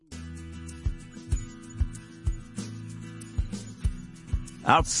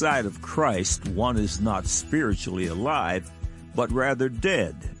Outside of Christ, one is not spiritually alive, but rather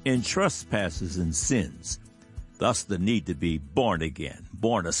dead in trespasses and sins. Thus the need to be born again,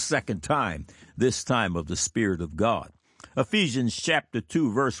 born a second time, this time of the Spirit of God. Ephesians chapter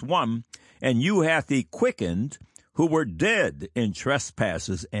 2, verse 1, "And you hath he quickened who were dead in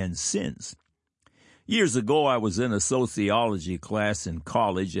trespasses and sins." Years ago, I was in a sociology class in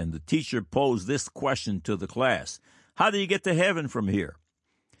college, and the teacher posed this question to the class: how do you get to heaven from here?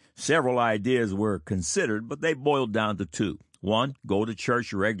 Several ideas were considered, but they boiled down to two. One, go to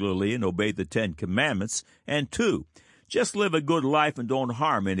church regularly and obey the 10 Commandments. And two, just live a good life and don't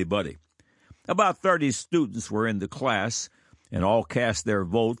harm anybody. About 30 students were in the class, and all cast their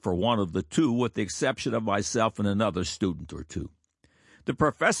vote for one of the two, with the exception of myself and another student or two. The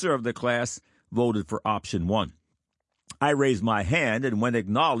professor of the class voted for option 1. I raised my hand and, when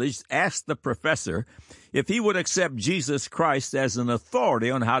acknowledged, asked the professor if he would accept Jesus Christ as an authority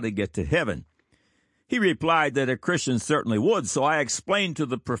on how to get to heaven. He replied that a Christian certainly would, so I explained to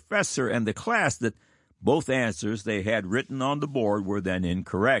the professor and the class that both answers they had written on the board were then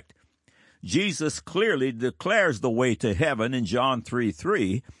incorrect. Jesus clearly declares the way to heaven in John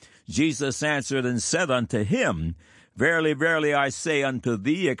 3:3. Jesus answered and said unto him, "Verily, verily, I say unto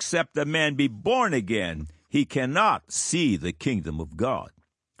thee, except a man be born again, he cannot see the kingdom of God."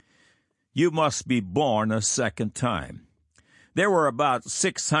 You must be born a second time. There were about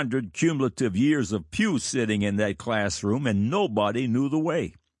 600 cumulative years of pew sitting in that classroom, and nobody knew the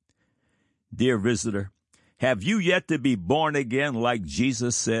way. Dear visitor, have you yet to be born again like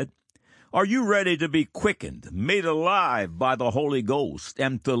Jesus said? Are you ready to be quickened, made alive by the Holy Ghost,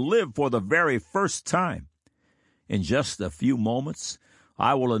 and to live for the very first time? In just a few moments,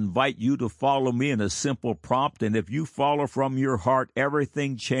 I will invite you to follow me in a simple prompt, and if you follow from your heart,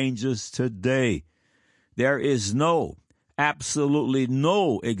 everything changes today. There is absolutely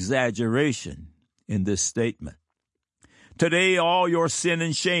no exaggeration in this statement. Today, all your sin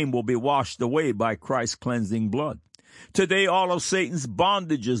and shame will be washed away by Christ's cleansing blood. Today, all of Satan's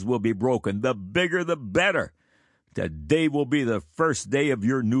bondages will be broken. The bigger, the better. Today will be the first day of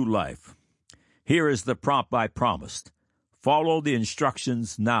your new life. Here is the prompt I promised. Follow the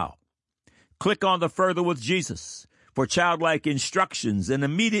instructions now. Click on the Further with Jesus for childlike instructions and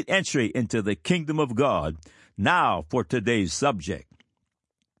immediate entry into the kingdom of God. Now for today's subject.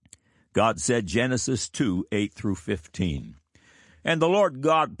 God said, Genesis 2, 8 through 15. "And the Lord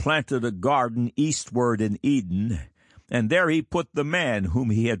God planted a garden eastward in Eden, and there he put the man whom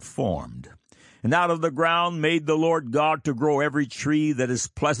he had formed. And out of the ground made the Lord God to grow every tree that is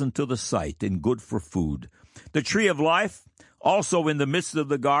pleasant to the sight and good for food, the tree of life also in the midst of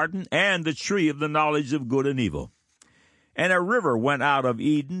the garden, and the tree of the knowledge of good and evil. And a river went out of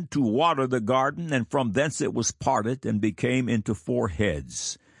Eden to water the garden, and from thence it was parted and became into 4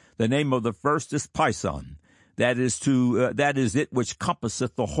 heads. The name of the first is Pison. That is it which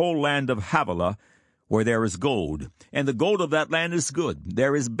compasseth the whole land of Havilah, where there is gold. And the gold of that land is good.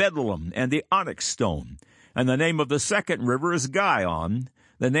 There is bdellium and the onyx stone. And the name of the second river is Gihon.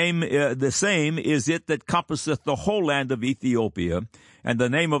 The same is it that compasseth the whole land of Ethiopia. And the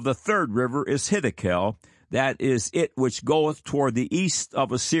name of the third river is Hiddekel. That is it which goeth toward the east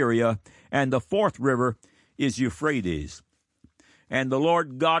of Assyria. And the fourth river is Euphrates. And the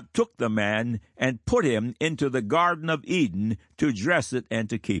Lord God took the man and put him into the Garden of Eden to dress it and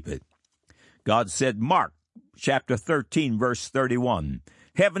to keep it. God said, Mark chapter 13, verse 31,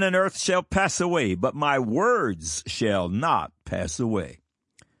 "Heaven and earth shall pass away, but my words shall not pass away."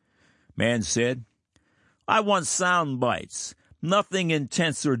 Man said, "I want sound bites, nothing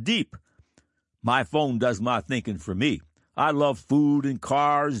intense or deep. My phone does my thinking for me. I love food and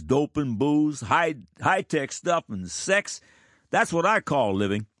cars, dope and booze, high-tech stuff and sex. That's what I call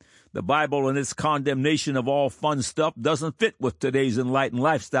living. The Bible and its condemnation of all fun stuff doesn't fit with today's enlightened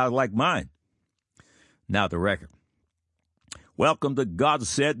lifestyle like mine." Now the record. Welcome to God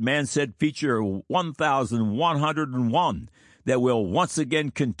Said, Man Said feature 1101 that will once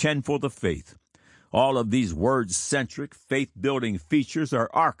again contend for the faith. All of these word-centric, faith-building features are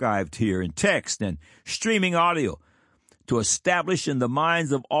archived here in text and streaming audio to establish in the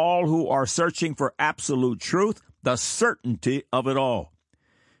minds of all who are searching for absolute truth the certainty of it all.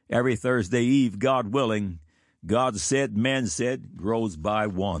 Every Thursday Eve, God willing, God Said, Man Said grows by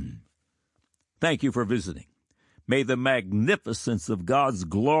one. Thank you for visiting. May the magnificence of God's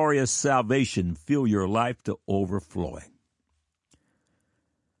glorious salvation fill your life to overflowing.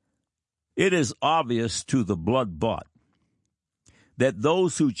 It is obvious to the blood-bought that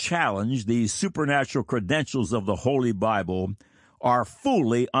those who challenge the supernatural credentials of the Holy Bible are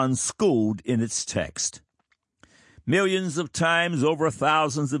fully unschooled in its text. Millions of times over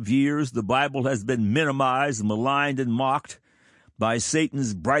thousands of years, the Bible has been minimized, maligned, and mocked by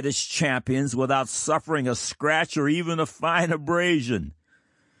Satan's brightest champions without suffering a scratch or even a fine abrasion.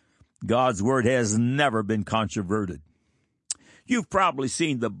 God's word has never been controverted. You've probably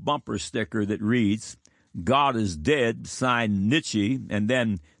seen the bumper sticker that reads, "God is dead," signed Nietzsche, and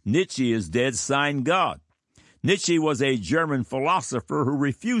then "Nietzsche is dead," signed God. Nietzsche was a German philosopher who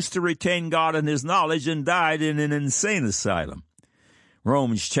refused to retain God in his knowledge and died in an insane asylum.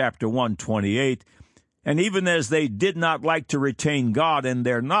 Romans chapter 1:28, "And even as they did not like to retain God in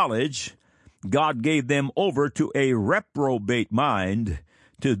their knowledge, God gave them over to a reprobate mind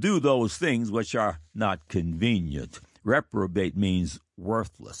to do those things which are not convenient." Reprobate means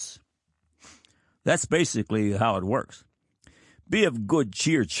worthless. That's basically how it works. Be of good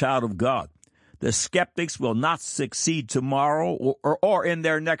cheer, child of God. The skeptics will not succeed tomorrow or in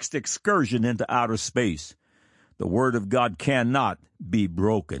their next excursion into outer space. The word of God cannot be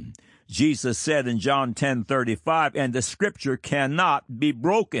broken. Jesus said in John 10:35, "And the scripture cannot be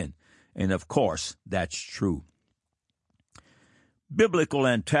broken." And of course, that's true. Biblical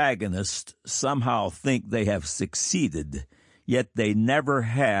antagonists somehow think they have succeeded, yet they never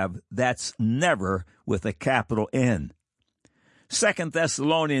have. That's never with a capital N. 2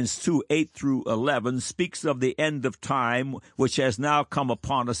 Thessalonians 2:8-11 speaks of the end of time which has now come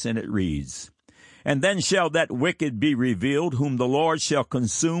upon us, and it reads, "And then shall that wicked be revealed, whom the Lord shall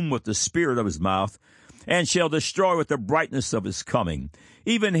consume with the spirit of his mouth, and shall destroy with the brightness of his coming,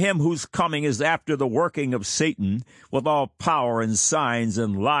 even him whose coming is after the working of Satan, with all power and signs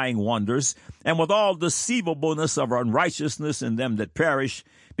and lying wonders, and with all deceivableness of unrighteousness in them that perish,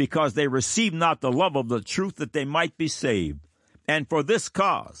 because they receive not the love of the truth, that they might be saved. And for this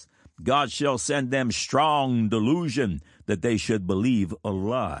cause God shall send them strong delusion, that they should believe a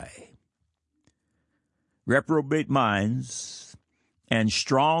lie." Reprobate minds and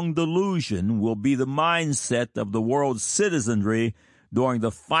strong delusion will be the mindset of the world's citizenry during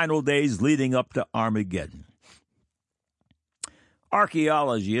the final days leading up to Armageddon.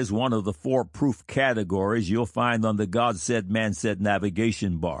 Archaeology is one of the 4 proof categories you'll find on the God Said, Man Said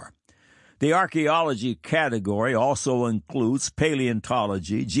navigation bar. The archaeology category also includes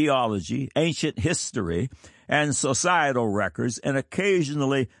paleontology, geology, ancient history, and societal records, and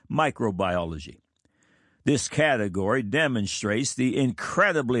occasionally microbiology. This category demonstrates the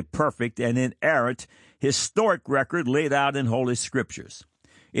incredibly perfect and inerrant historic record laid out in Holy Scriptures.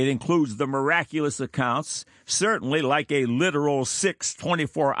 It includes the miraculous accounts, certainly like a literal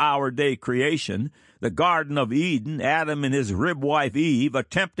 24-hour-day creation, the Garden of Eden, Adam and his rib wife Eve, a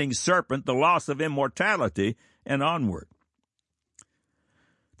tempting serpent, the loss of immortality, and onward.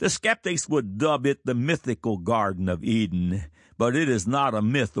 The skeptics would dub it the mythical Garden of Eden, but it is not a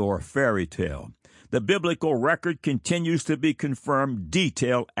myth or a fairy tale. The biblical record continues to be confirmed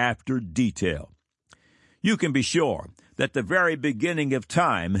detail after detail. You can be sure that the very beginning of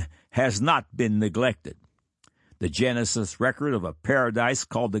time has not been neglected. The Genesis record of a paradise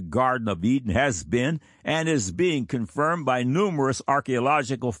called the Garden of Eden has been and is being confirmed by numerous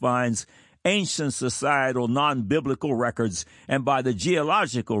archaeological finds, ancient societal non-biblical records, and by the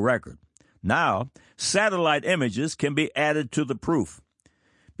geological record. Now, satellite images can be added to the proof.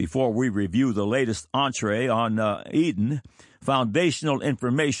 Before we review the latest entree on Eden, foundational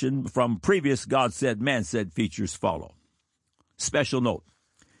information from previous God Said, Man Said features follow. Special note: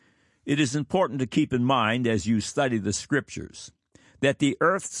 it is important to keep in mind as you study the Scriptures that the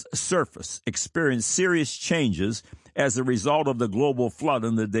Earth's surface experienced serious changes as a result of the global flood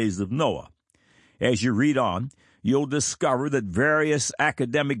in the days of Noah. As you read on, you'll discover that various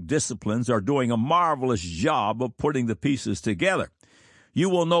academic disciplines are doing a marvelous job of putting the pieces together. You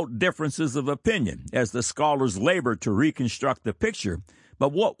will note differences of opinion as the scholars labor to reconstruct the picture,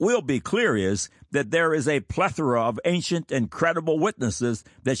 but what will be clear is that there is a plethora of ancient and credible witnesses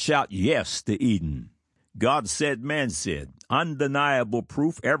that shout yes to Eden. God Said, Man Said, undeniable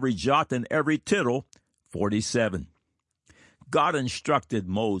proof, every jot and every tittle, 47. God instructed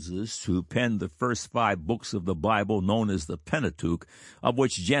Moses to pen the first 5 books of the Bible known as the Pentateuch, of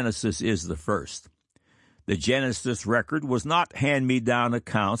which Genesis is the first. The Genesis record was not hand-me-down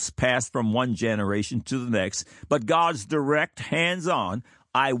accounts passed from one generation to the next, but God's direct, hands-on,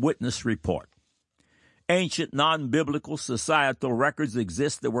 eyewitness report. Ancient non-biblical societal records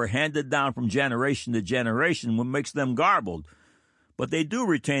exist that were handed down from generation to generation, what makes them garbled, but they do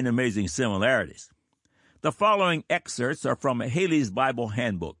retain amazing similarities. The following excerpts are from Haley's Bible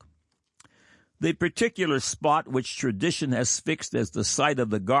Handbook. The particular spot which tradition has fixed as the site of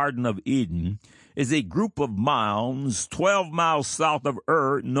the Garden of Eden is a group of mounds 12 miles south of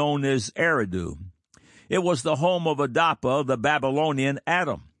Ur known as Eridu. It was the home of Adapa, the Babylonian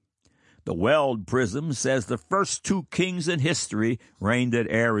Adam. The Weld Prism says the first two kings in history reigned at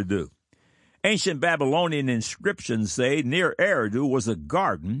Eridu. Ancient Babylonian inscriptions say near Eridu was a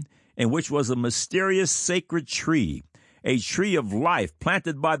garden in which was a mysterious sacred tree, a tree of life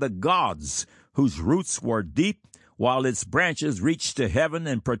planted by the gods, whose roots were deep, while its branches reached to heaven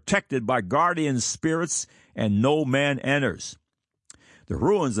and protected by guardian spirits, and no man enters. The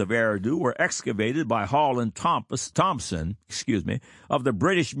ruins of Eridu were excavated by Hall and Thompson, of the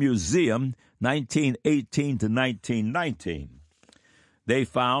British Museum, 1918 to 1919. They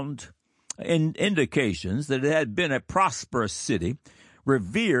found indications that it had been a prosperous city,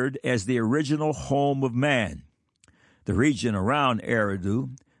 revered as the original home of man. The region around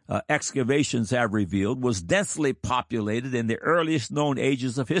Eridu, excavations have revealed, was densely populated in the earliest known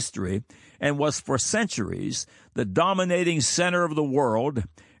ages of history and was for centuries the dominating center of the world,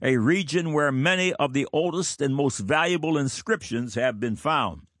 a region where many of the oldest and most valuable inscriptions have been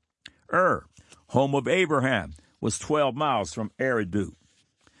found. Home of Abraham, was 12 miles from Eridu.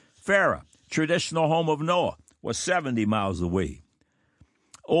 Farah, traditional home of Noah, was 70 miles away.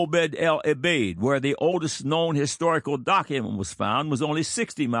 Obed el-Ebeid, where the oldest known historical document was found, was only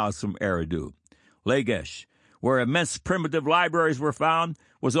 60 miles from Eridu. Lagesh, where immense primitive libraries were found,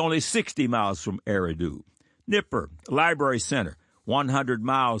 was only 60 miles from Eridu. Nippur, Library Center, 100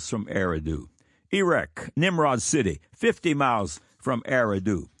 miles from Eridu. Erech, Nimrod City, 50 miles from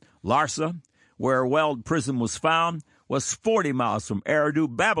Eridu. Larsa, where Weld Prism was found, was 40 miles from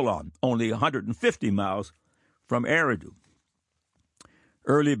Eridu. Babylon, only 150 miles from Eridu.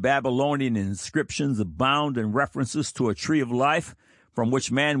 Early Babylonian inscriptions abound in references to a tree of life from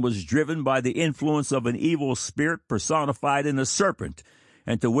which man was driven by the influence of an evil spirit personified in a serpent,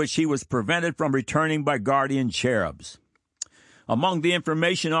 and to which he was prevented from returning by guardian cherubs. Among the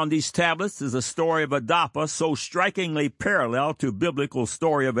information on these tablets is a story of Adapa so strikingly parallel to biblical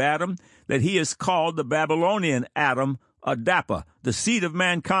story of Adam that he is called the Babylonian Adam, Adapa, the seed of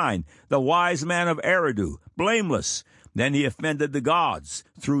mankind, the wise man of Eridu, blameless. Then he offended the gods.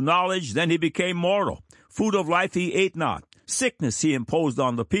 Through knowledge, then he became mortal. Food of life he ate not. Sickness he imposed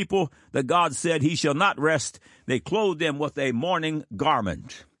on the people. The gods said, he shall not rest. They clothed him with a mourning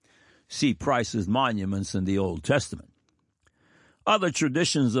garment. See Price's Monuments in the Old Testament. Other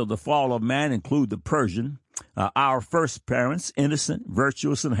traditions of the fall of man include the Persian. Our first parents, innocent,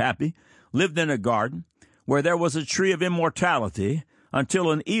 virtuous, and happy, lived in a garden where there was a tree of immortality until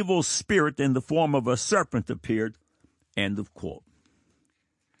an evil spirit in the form of a serpent appeared. End of quote.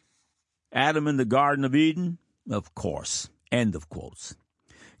 Adam in the Garden of Eden? Of course. End of quotes.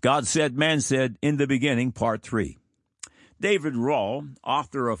 God said, man said, in the beginning, part 3. David Rahl,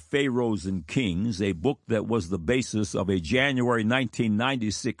 author of Pharaohs and Kings, a book that was the basis of a January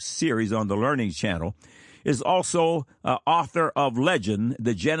 1996 series on the Learning Channel, is also author of Legend,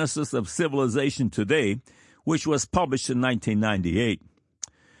 The Genesis of Civilization Today, which was published in 1998.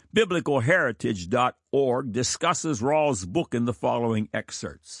 BiblicalHeritage.org discusses Rahl's book in the following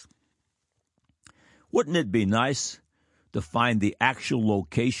excerpts. Wouldn't it be nice to find the actual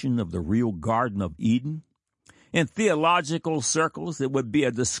location of the real Garden of Eden? In theological circles, it would be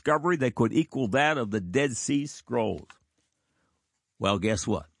a discovery that could equal that of the Dead Sea Scrolls. Well, guess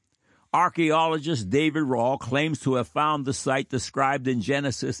what? Archaeologist David Rahl claims to have found the site described in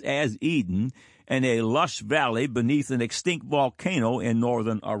Genesis as Eden in a lush valley beneath an extinct volcano in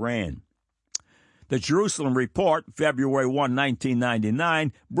northern Iran. The Jerusalem Report, February 1,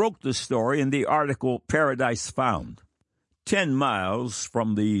 1999, broke the story in the article Paradise Found. 10 miles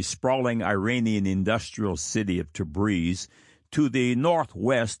from the sprawling Iranian industrial city of Tabriz to the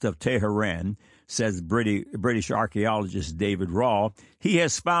northwest of Tehran, says British archaeologist David Rahl, he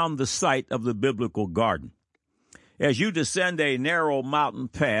has found the site of the biblical garden. As you descend a narrow mountain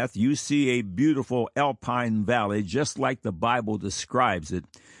path, you see a beautiful alpine valley just like the Bible describes it,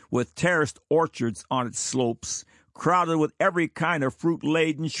 with terraced orchards on its slopes, crowded with every kind of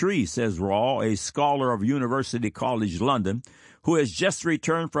fruit-laden tree, says Rahl, a scholar of University College London, who has just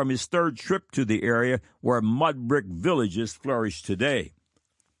returned from his third trip to the area where mud brick villages flourish today.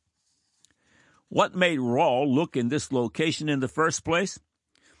 What made Rahl look in this location in the first place?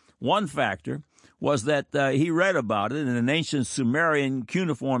 One factor was that he read about it in an ancient Sumerian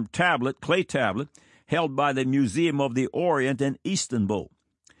cuneiform clay tablet, held by the Museum of the Orient in Istanbul.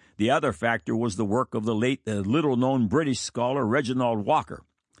 The other factor was the work of the late little-known British scholar Reginald Walker.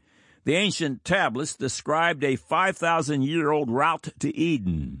 The ancient tablets described a 5,000-year-old route to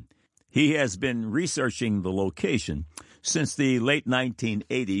Eden. He has been researching the location since the late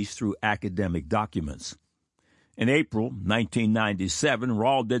 1980s through academic documents. In April 1997,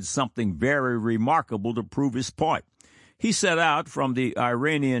 Raul did something very remarkable to prove his point. He set out from the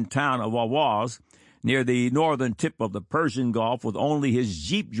Iranian town of Awaz, near the northern tip of the Persian Gulf, with only his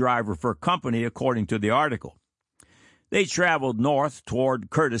Jeep driver for company, according to the article. They traveled north toward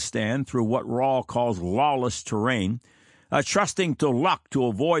Kurdistan through what Raul calls lawless terrain, trusting to luck to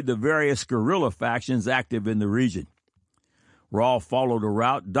avoid the various guerrilla factions active in the region. Raul followed a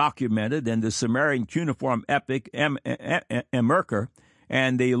route documented in the Sumerian cuneiform epic Emerker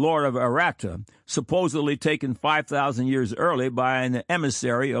and the Lord of Aratta, supposedly taken 5,000 years early by an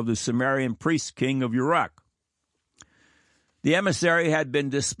emissary of the Sumerian priest king of Uruk. The emissary had been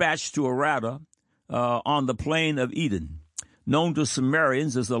dispatched to Aratta on the plain of Eden, known to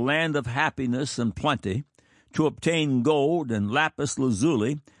Sumerians as the land of happiness and plenty, to obtain gold and lapis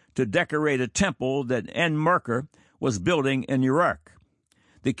lazuli to decorate a temple that Enmerker was building in Uruk.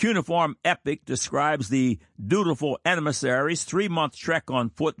 The cuneiform epic describes the dutiful emissary's 3-month trek on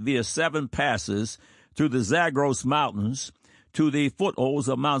foot via 7 passes through the Zagros Mountains to the footholds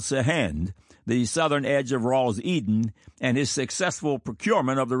of Mount Sehand, the southern edge of Raul's Eden, and his successful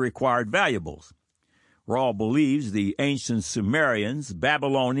procurement of the required valuables. Raul believes the ancient Sumerians,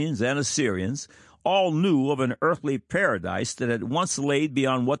 Babylonians, and Assyrians all knew of an earthly paradise that had once laid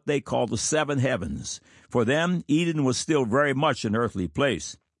beyond what they call the 7 heavens. For them, Eden was still very much an earthly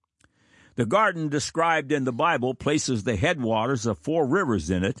place. The garden described in the Bible places the headwaters of 4 rivers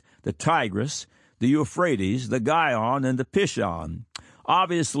in it, the Tigris, the Euphrates, the Gihon, and the Pishon.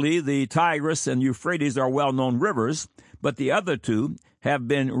 Obviously, the Tigris and Euphrates are well-known rivers, but the other 2 have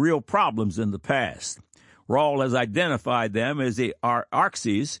been real problems in the past. Raul has identified them as the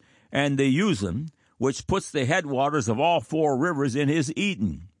Arxes and the Euxine, which puts the headwaters of all 4 rivers in his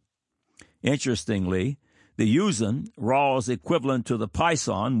Eden. Interestingly, the Euxine, Raul's equivalent to the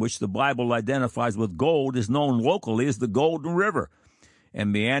Pison, which the Bible identifies with gold, is known locally as the Golden River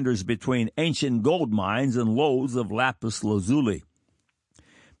and meanders between ancient gold mines and lodes of lapis lazuli.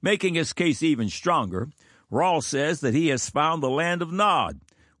 Making his case even stronger, Raul says that he has found the land of Nod,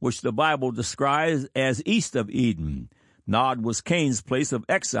 which the Bible describes as east of Eden. Nod was Cain's place of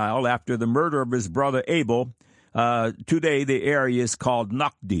exile after the murder of his brother Abel. Today the area is called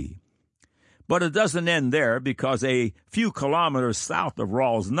Nokdi. But it doesn't end there, because a few kilometers south of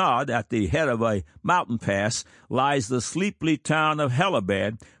Raul's Nod, at the head of a mountain pass, lies the sleepy town of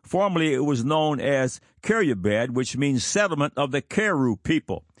Helabad. Formerly it was known as Keryabad, which means settlement of the Keru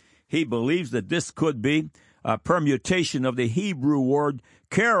people. He believes that this could be a permutation of the Hebrew word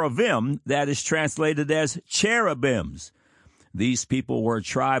cherubim that is translated as cherubims. These people were a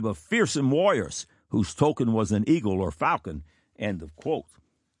tribe of fearsome warriors whose token was an eagle or falcon. End of quote.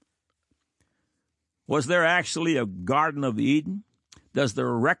 Was there actually a Garden of Eden? Does the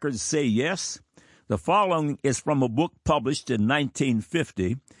record say yes? The following is from a book published in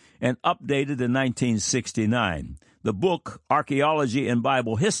 1950 and updated in 1969. The book, Archaeology and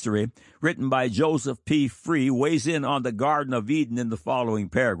Bible History, written by Joseph P. Free, weighs in on the Garden of Eden in the following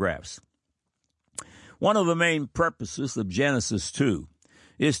paragraphs. One of the main purposes of Genesis 2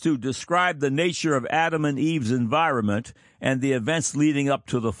 is to describe the nature of Adam and Eve's environment and the events leading up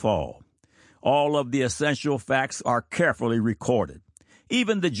to the fall. All of the essential facts are carefully recorded.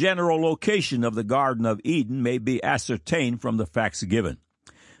 Even the general location of the Garden of Eden may be ascertained from the facts given.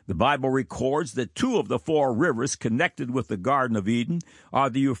 The Bible records that 2 of the 4 rivers connected with the Garden of Eden are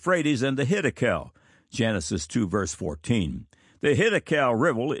the Euphrates and the Hiddekel, Genesis 2, verse 14. The Hiddekel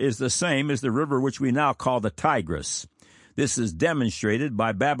River is the same as the river which we now call the Tigris. This is demonstrated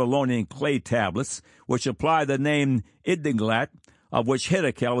by Babylonian clay tablets, which apply the name Iddiglat, of which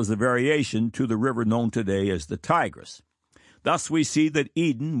Hiddekel is a variation to the river known today as the Tigris. Thus we see that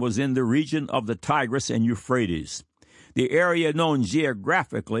Eden was in the region of the Tigris and Euphrates. The area known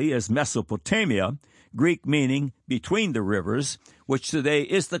geographically as Mesopotamia, Greek meaning between the rivers, which today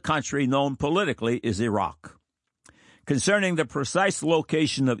is the country known politically as Iraq. Concerning the precise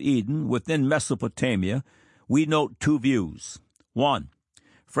location of Eden within Mesopotamia, we note 2 views. 1.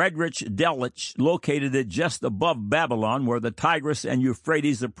 Friedrich Delitzsch located it just above Babylon, where the Tigris and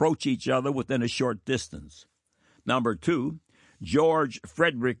Euphrates approach each other within a short distance. Number 2. George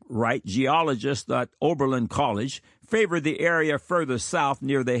Frederick Wright, geologist at Oberlin College, favored the area further south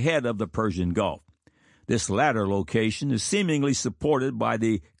near the head of the Persian Gulf. This latter location is seemingly supported by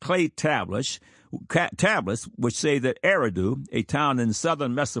the clay tablets which say that Eridu, a town in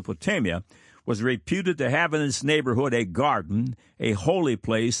southern Mesopotamia, was reputed to have in its neighborhood a garden, a holy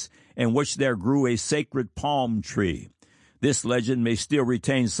place, in which there grew a sacred palm tree. This legend may still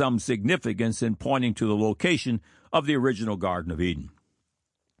retain some significance in pointing to the location of the original Garden of Eden.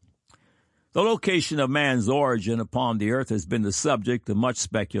 The location of man's origin upon the earth has been the subject of much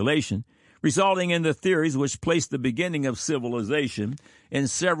speculation, resulting in the theories which place the beginning of civilization in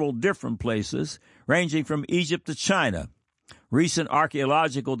several different places, ranging from Egypt to China. Recent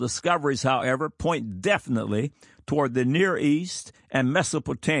archaeological discoveries, however, point definitely toward the Near East and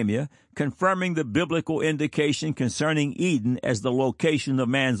Mesopotamia, confirming the biblical indication concerning Eden as the location of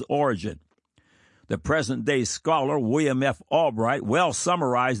man's origin. The present-day scholar William F. Albright well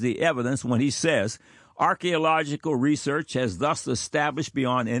summarized the evidence when he says, "Archaeological research has thus established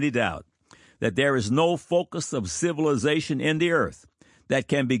beyond any doubt that there is no focus of civilization in the earth that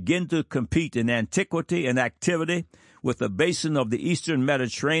can begin to compete in antiquity and activity with the basin of the eastern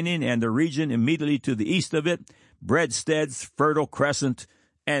Mediterranean and the region immediately to the east of it, Breadstead's Fertile Crescent,"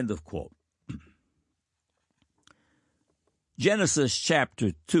 end of quote. Genesis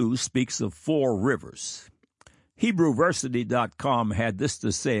chapter 2 speaks of 4 rivers. HebrewVersity.com had this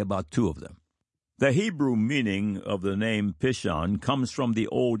to say about 2 of them. The Hebrew meaning of the name Pishon comes from the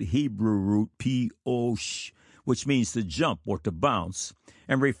old Hebrew root P-O-Sh, which means to jump or to bounce,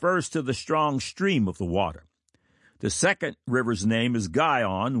 and refers to the strong stream of the water. The second river's name is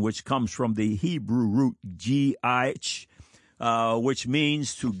Gihon, which comes from the Hebrew root G-I-H, which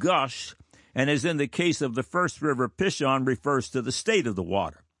means to gush, and as in the case of the first river, Pishon refers to the state of the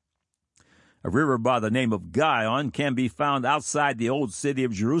water. A river by the name of Gihon can be found outside the old city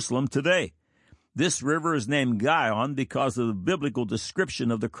of Jerusalem today. This river is named Gihon because of the biblical description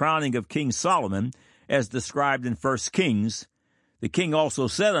of the crowning of King Solomon as described in 1 Kings. The king also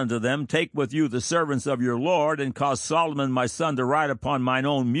said unto them, "Take with you the servants of your Lord, and cause Solomon my son to ride upon mine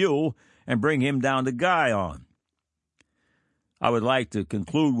own mule, and bring him down to Gihon." I would like to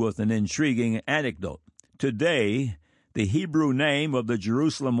conclude with an intriguing anecdote. Today, the Hebrew name of the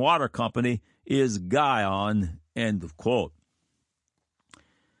Jerusalem Water Company is Gihon, end of quote.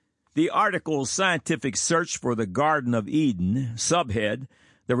 The article Scientific Search for the Garden of Eden, subhead,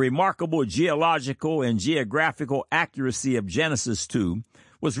 "The Remarkable Geological and Geographical Accuracy of Genesis 2,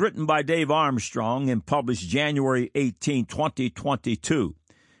 was written by Dave Armstrong and published January 18, 2022.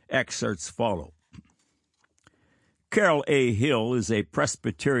 Excerpts follow. Carol A. Hill is a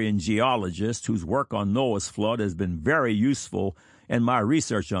Presbyterian geologist whose work on Noah's flood has been very useful in my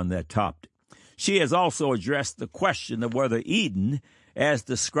research on that topic. She has also addressed the question of whether Eden, as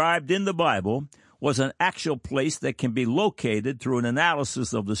described in the Bible, was an actual place that can be located through an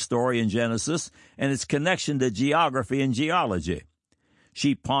analysis of the story in Genesis and its connection to geography and geology.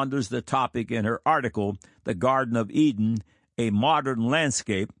 She ponders the topic in her article, The Garden of Eden, A Modern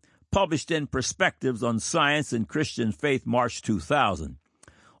Landscape, published in Perspectives on Science and Christian Faith, March 2000.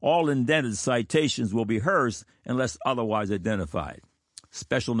 All indented citations will be hers unless otherwise identified.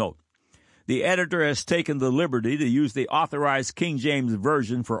 Special note. The editor has taken the liberty to use the Authorized King James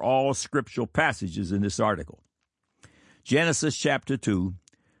Version for all scriptural passages in this article. Genesis chapter 2,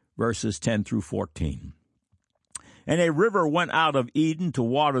 verses 10 through 14. "And a river went out of Eden to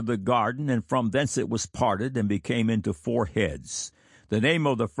water the garden, and from thence it was parted, and became into 4 heads. The name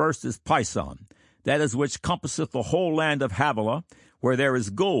of the first is Pison, that is which compasseth the whole land of Havilah, where there is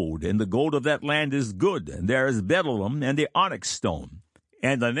gold, and the gold of that land is good, and there is bdellium and the onyx stone.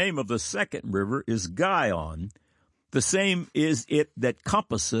 And the name of the second river is Gihon. The same is it that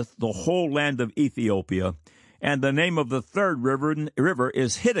compasseth the whole land of Ethiopia. And the name of the third river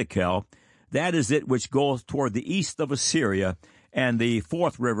is Hiddekel. That is it which goeth toward the east of Assyria. And the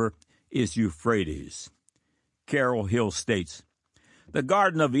fourth river is Euphrates." Carol Hill states, "The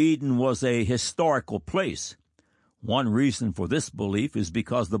Garden of Eden was a historical place. One reason for this belief is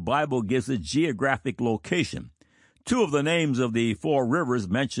because the Bible gives a geographic location. 2 of the names of the 4 rivers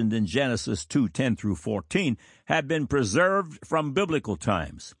mentioned in Genesis 2:10 through 14 have been preserved from biblical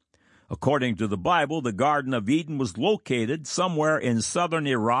times. According to the Bible, the Garden of Eden was located somewhere in southern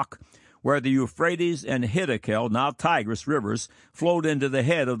Iraq, where the Euphrates and Hiddekel, now Tigris rivers, flowed into the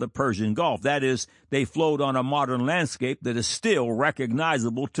head of the Persian Gulf. That is, they flowed on a modern landscape that is still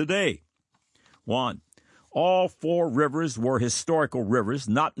recognizable today. 1. All 4 rivers were historical rivers,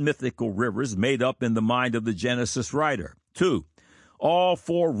 not mythical rivers made up in the mind of the Genesis writer. 2. All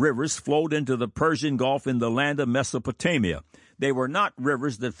 4 rivers flowed into the Persian Gulf in the land of Mesopotamia. They were not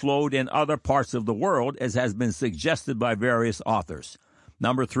rivers that flowed in other parts of the world, as has been suggested by various authors.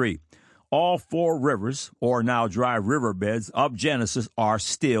 3. All 4 rivers, or now dry riverbeds, of Genesis are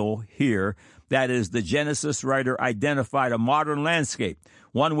still here. That is, the Genesis writer identified a modern landscape,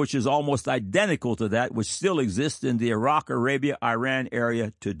 one which is almost identical to that which still exists in the Iraq, Arabia, Iran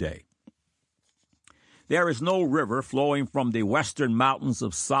area today. There is no river flowing from the western mountains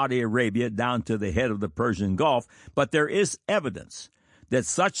of Saudi Arabia down to the head of the Persian Gulf, but there is evidence that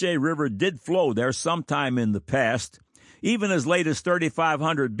such a river did flow there sometime in the past. Even as late as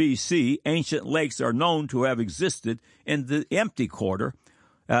 3500 BC, ancient lakes are known to have existed in the empty quarter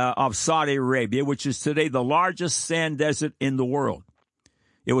of Saudi Arabia, which is today the largest sand desert in the world.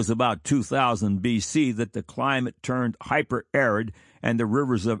 It was about 2000 BC that the climate turned hyper-arid and the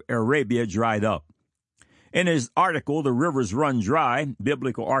rivers of Arabia dried up. In his article, The Rivers Run Dry,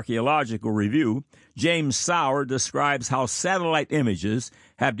 Biblical Archaeological Review, James Sauer describes how satellite images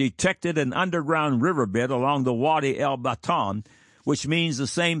have detected an underground riverbed along the Wadi El Batan, which means the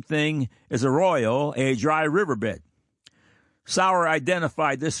same thing as arroyo, a dry riverbed. Sauer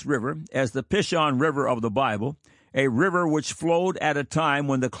identified this river as the Pishon River of the Bible, a river which flowed at a time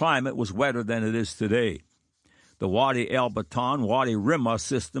when the climate was wetter than it is today. The Wadi El Batan, Wadi Rimah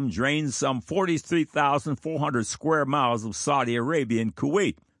system drains some 43,400 square miles of Saudi Arabia and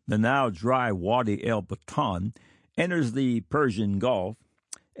Kuwait. The now dry Wadi El Batan enters the Persian Gulf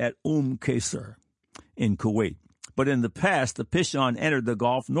at Qasr in Kuwait. But in the past, the Pishon entered the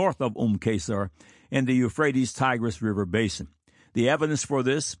Gulf north of Qasr in the Euphrates-Tigris River basin. The evidence for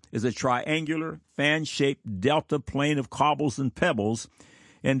this is a triangular, fan-shaped delta plain of cobbles and pebbles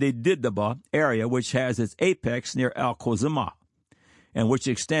in the Didaba area, which has its apex near Al-Quzama, and which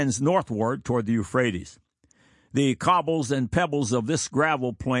extends northward toward the Euphrates. The cobbles and pebbles of this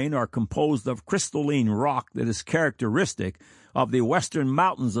gravel plain are composed of crystalline rock that is characteristic of the western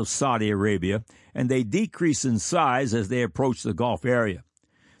mountains of Saudi Arabia, and they decrease in size as they approach the Gulf area.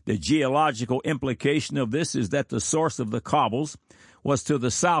 The geological implication of this is that the source of the cobbles was to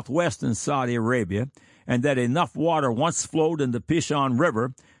the southwest in Saudi Arabia, and that enough water once flowed in the Pishon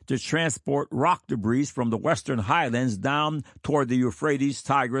River to transport rock debris from the western highlands down toward the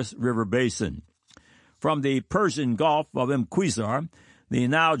Euphrates-Tigris River basin. From the Persian Gulf of Qasr, the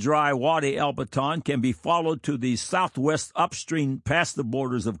now dry Wadi El Batan can be followed to the southwest upstream past the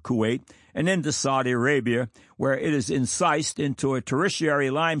borders of Kuwait and into Saudi Arabia, where it is incised into a tertiary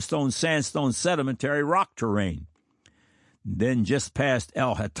limestone sandstone sedimentary rock terrain. Then just past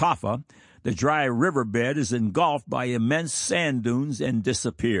El Hatafa, the dry riverbed is engulfed by immense sand dunes and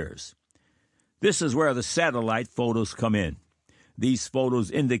disappears. This is where the satellite photos come in. These photos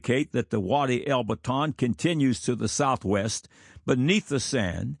indicate that the Wadi El Batan continues to the southwest beneath the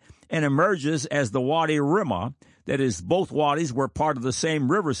sand and emerges as the Wadi Rimah. That is, both wadis were part of the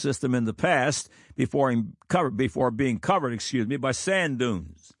same river system in the past before being covered by sand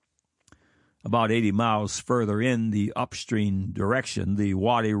dunes. About 80 miles further in the upstream direction, the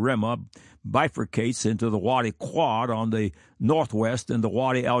Wadi Rimah bifurcates into the Wadi Quad on the northwest and the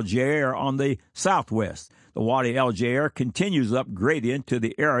Wadi El Jair on the southwest. The Wadi El Jair continues up gradient to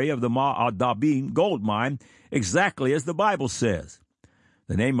the area of the Ma'adabin gold mine, exactly as the Bible says.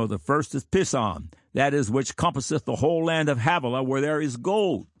 The name of the first is Pishon, that is, which compasseth the whole land of Havilah, where there is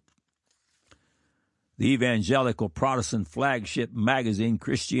gold. The evangelical Protestant flagship magazine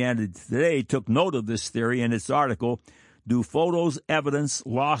Christianity Today took note of this theory in its article, Do Photos Evidence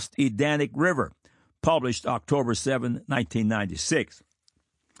Lost Edenic River, published October 7, 1996.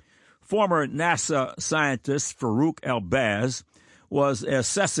 Former NASA scientist Farouk El-Baz was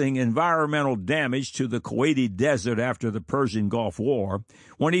assessing environmental damage to the Kuwaiti desert after the Persian Gulf War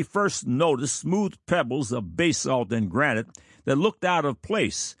when he first noticed smooth pebbles of basalt and granite that looked out of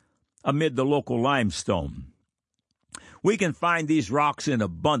place amid the local limestone. We can find these rocks in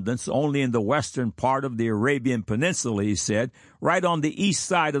abundance only in the western part of the Arabian Peninsula, he said, right on the east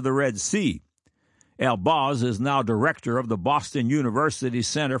side of the Red Sea. El-Baz is now director of the Boston University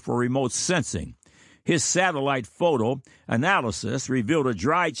Center for Remote Sensing. His satellite photo analysis revealed a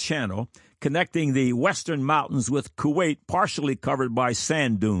dry channel connecting the western mountains with Kuwait, partially covered by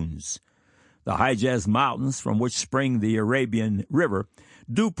sand dunes. The Hijaz Mountains, from which spring the Arabian River,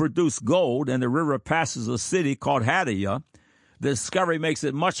 do produce gold, and the river passes a city called Hadiyah. The discovery makes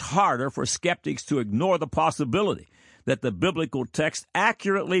it much harder for skeptics to ignore the possibility that the biblical text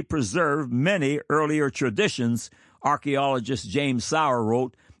accurately preserved many earlier traditions, archaeologist James Sauer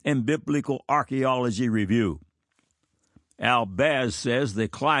wrote in Biblical Archaeology Review. El-Baz says the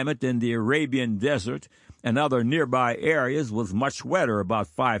climate in the Arabian desert and other nearby areas was much wetter about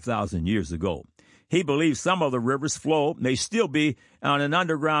 5,000 years ago. He believes some of the river's flow may still be on an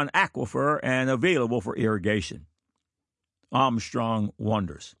underground aquifer and available for irrigation. Armstrong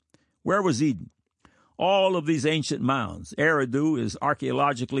wonders, where was Eden? All of these ancient mounds. Eridu is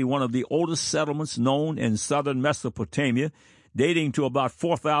archaeologically one of the oldest settlements known in southern Mesopotamia, dating to about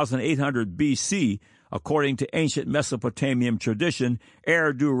 4,800 BC. According to ancient Mesopotamian tradition,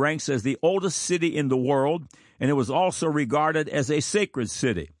 Eridu ranks as the oldest city in the world, and it was also regarded as a sacred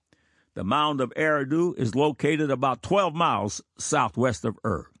city. The mound of Eridu is located about 12 miles southwest of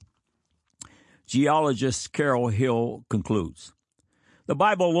Ur. Geologist Carol Hill concludes, the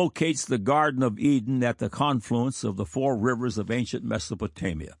Bible locates the Garden of Eden at the confluence of the four rivers of ancient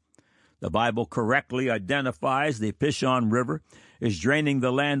Mesopotamia. The Bible correctly identifies the Pishon River as draining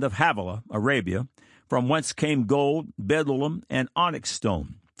the land of Havilah, Arabia, from whence came gold, bdellium, and onyx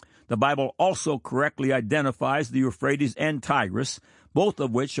stone. The Bible also correctly identifies the Euphrates and Tigris, both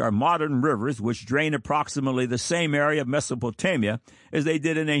of which are modern rivers which drain approximately the same area of Mesopotamia as they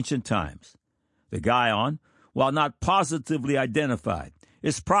did in ancient times. The Gihon, while not positively identified,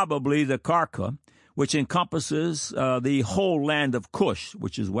 is probably the Karka, which encompasses the whole land of Cush,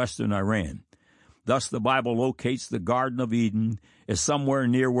 which is western Iran. Thus, the Bible locates the Garden of Eden as somewhere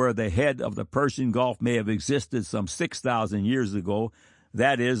near where the head of the Persian Gulf may have existed some 6,000 years ago,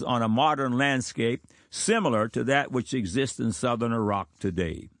 that is, on a modern landscape similar to that which exists in southern Iraq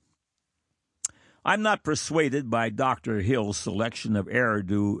today. I'm not persuaded by Dr. Hill's selection of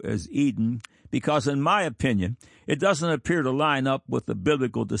Eridu as Eden because, in my opinion, it doesn't appear to line up with the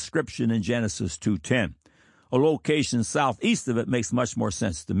biblical description in Genesis 2:10. A location southeast of it makes much more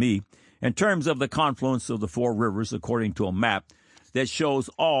sense to me in terms of the confluence of the four rivers according to a map that shows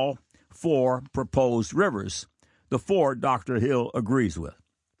all four proposed rivers, the four Dr. Hill agrees with.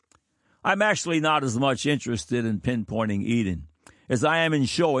 I'm actually not as much interested in pinpointing Eden as I am in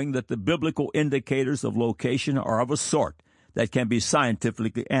showing that the biblical indicators of location are of a sort that can be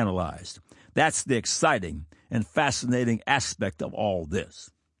scientifically analyzed. That's the exciting and fascinating aspect of all this.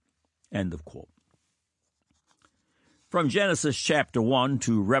 End of quote. From Genesis chapter 1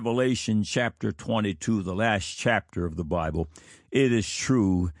 to Revelation chapter 22, the last chapter of the Bible, it is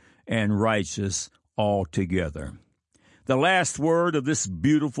true and righteous altogether. The last word of this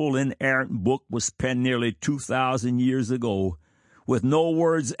beautiful, inerrant book was penned nearly 2,000 years ago, with no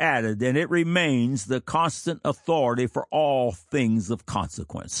words added, and it remains the constant authority for all things of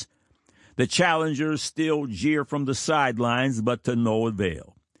consequence. The challengers still jeer from the sidelines, but to no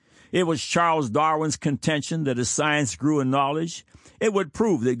avail. It was Charles Darwin's contention that as science grew in knowledge, it would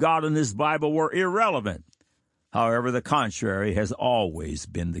prove that God and his Bible were irrelevant. However, the contrary has always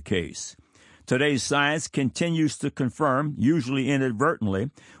been the case. Today's science continues to confirm, usually inadvertently,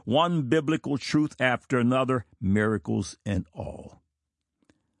 one biblical truth after another, miracles and all.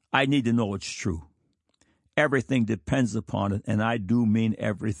 I need to know it's true. Everything depends upon it, and I do mean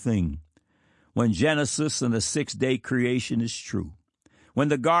everything. When Genesis and the six-day creation is true, when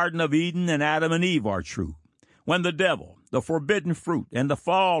the Garden of Eden and Adam and Eve are true, when the devil, the forbidden fruit, and the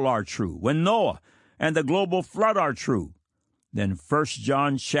fall are true, when Noah and the global flood are true, then 1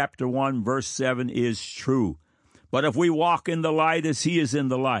 John chapter 1 verse 7 is true. But if we walk in the light as he is in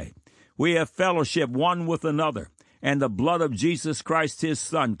the light, we have fellowship one with another, and the blood of Jesus Christ his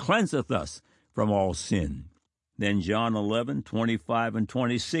Son cleanseth us from all sin. Then John 11:25 and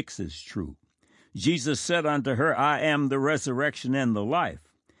 26 is true. Jesus said unto her, I am the resurrection and the life.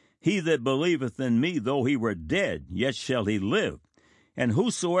 He that believeth in me, though he were dead, yet shall he live. And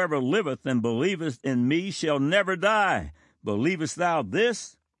whosoever liveth and believeth in me shall never die. Believest thou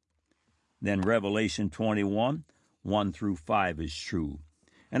this? Then Revelation 21, 1 through 5 is true.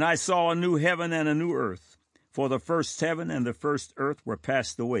 And I saw a new heaven and a new earth, for the first heaven and the first earth were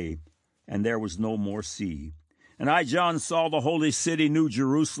passed away, and there was no more sea. And I, John, saw the holy city, New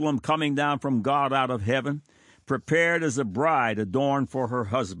Jerusalem, coming down from God out of heaven, prepared as a bride adorned for her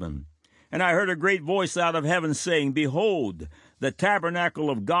husband. And I heard a great voice out of heaven saying, Behold, the tabernacle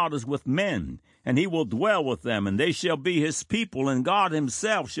of God is with men, and he will dwell with them, and they shall be his people, and God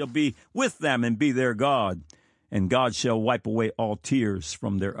himself shall be with them and be their God. And God shall wipe away all tears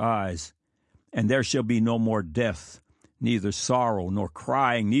from their eyes, and there shall be no more death, neither sorrow nor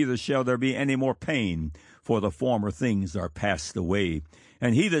crying, neither shall there be any more pain, for the former things are passed away.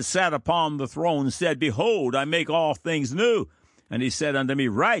 And he that sat upon the throne said, Behold, I make all things new. And he said unto me,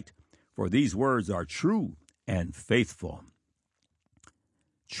 Write, for these words are true and faithful.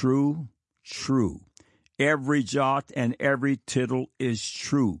 True, true. Every jot and every tittle is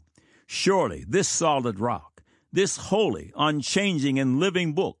true. Surely this solid rock, this holy, unchanging, and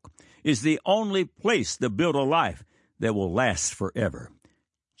living book is the only place to build a life that will last forever.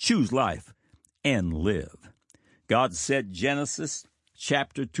 Choose life and live. God said, Genesis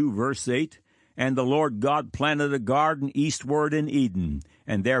chapter 2, verse 8, And the Lord God planted a garden eastward in Eden,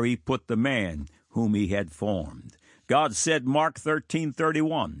 and there he put the man whom he had formed. God said, Mark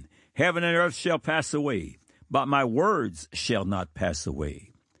 13:31, Heaven and earth shall pass away, but my words shall not pass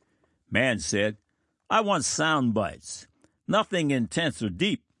away. Man said, I want sound bites, nothing intense or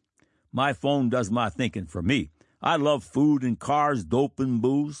deep. My phone does my thinking for me. I love food and cars, dope and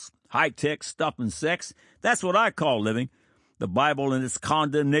booze. high-tech stuff and sex. That's what I call living. The Bible and its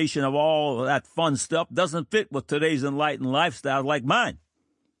condemnation of all that fun stuff doesn't fit with today's enlightened lifestyle like mine.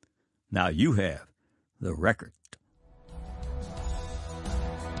 Now you have the record.